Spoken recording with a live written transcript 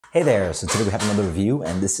Hey there, so today we have another review,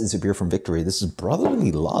 and this is a beer from Victory. This is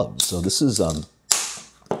Brotherly Love. So this is,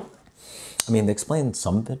 they explain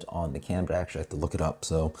some of it on the can, but I actually have to look it up.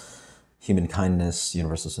 So human kindness,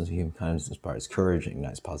 universal sense of human kindness inspires courage and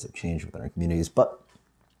ignites positive change within our communities. But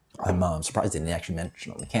I'm surprised they didn't actually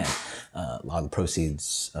mention on the can. A lot of the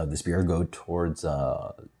proceeds of this beer go towards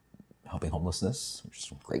helping homelessness, which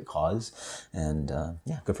is a great cause. And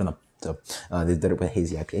yeah, good for them. So they did it with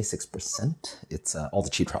Hazy IPA, 6%. It's all the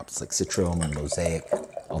cheap drops like Citron and Mosaic,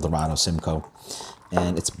 Eldorado, Simcoe.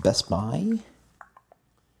 And it's best by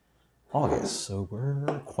August. So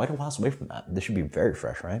we're quite a while away from that. This should be very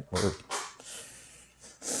fresh, right? We're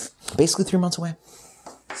basically 3 months away.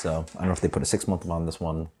 So I don't know if they put a 6-month on this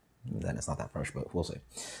one, then it's not that fresh, but we'll see.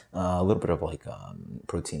 A little bit of like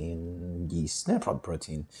protein, yeast, probably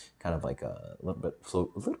protein, kind of like a little bit a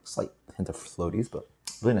little slight hint of floaties, but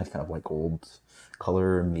really nice kind of like gold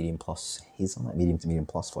color, medium plus hazelnut, medium to medium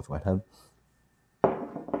plus fluffy white head.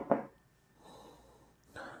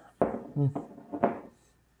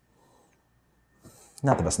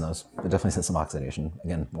 Not the best nose, but definitely sent some oxidation.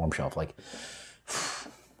 Again, warm shelf, like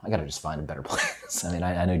I gotta just find a better place. I mean,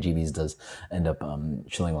 I know GB's does end up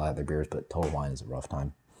chilling a lot of their beers, but Total Wine is a rough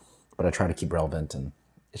time. But I try to keep relevant, and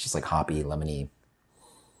it's just like hoppy, lemony,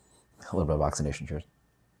 a little bit of oxidation. Cheers.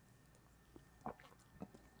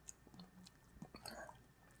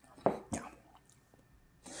 Yeah.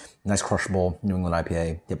 Nice crushable New England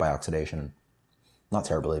IPA, hit by oxidation. Not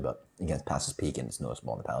terribly, but again, it's past its peak and it's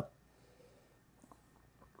noticeable on the palate.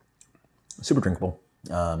 Super drinkable.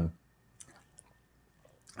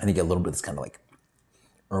 I think a little bit of this kind of like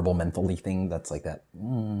herbal mentholy thing that's like that.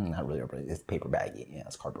 Not really herbal, it's paper baggy. Yeah,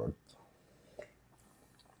 it's cardboard.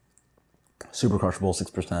 Super crushable,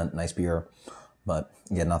 6%, nice beer, but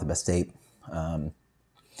again, not the best state.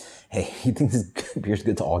 Hey, you think this beer's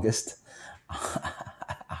good to August?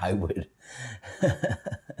 I would.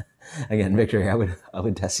 Again, Victory, I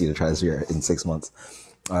would test you to try this beer in 6 months,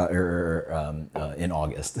 in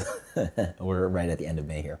August. We're right at the end of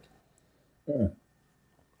May here.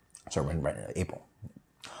 Sorry, we're right in April.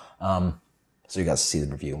 So you guys see the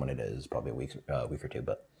review when it is, probably a week or two,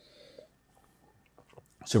 but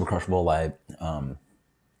super crushable, light,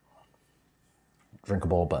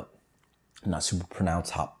 drinkable, but not super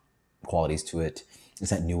pronounced hop qualities to it. It's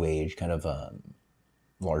that new age kind of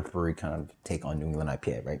large brewery kind of take on New England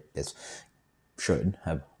IPA, right? This should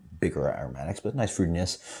have bigger aromatics, but nice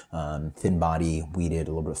fruitiness, thin body, weeded,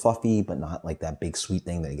 a little bit fluffy, but not like that big sweet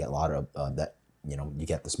thing that you get a lot of that, you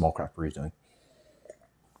get the small craft breweries doing.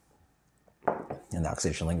 And the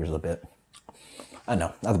oxidation lingers a bit. I don't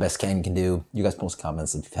know, not the best can you can do. You guys post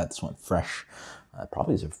comments if you've had this one fresh.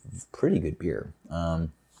 Probably is a pretty good beer.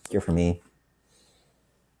 Here for me,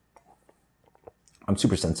 I'm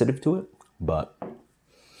super sensitive to it, but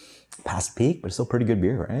past peak, but it's still pretty good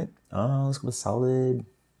beer, right? Let's go with solid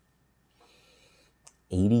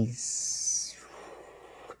 80s,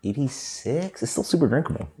 86. It's still super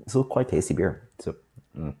drinkable. It's still quite tasty beer. So,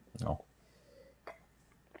 no.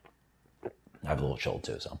 I have a little chill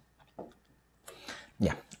too, so.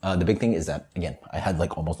 Yeah, the big thing is that, again, I had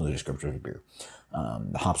like almost no descriptors of beer.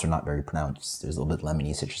 The hops are not very pronounced. There's a little bit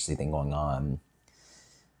lemony, citrusy thing going on.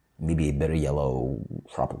 Maybe a bit of yellow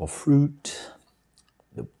tropical fruit.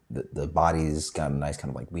 The body's got a nice kind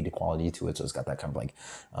of like weeded quality to it, so it's got that kind of like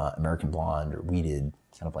American blonde or weeded,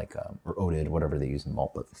 kind of like, or oated, whatever they use in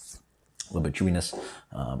malt, but a little bit chewiness.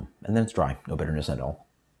 And then it's dry, no bitterness at all.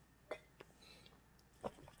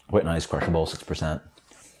 Quite nice, crushable, 6%.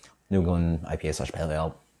 New England IPA / Pale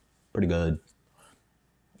Ale, pretty good.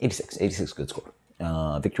 86, good score.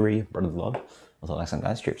 Victory, Brotherly Love. Until next time,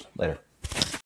 guys, cheers. Later.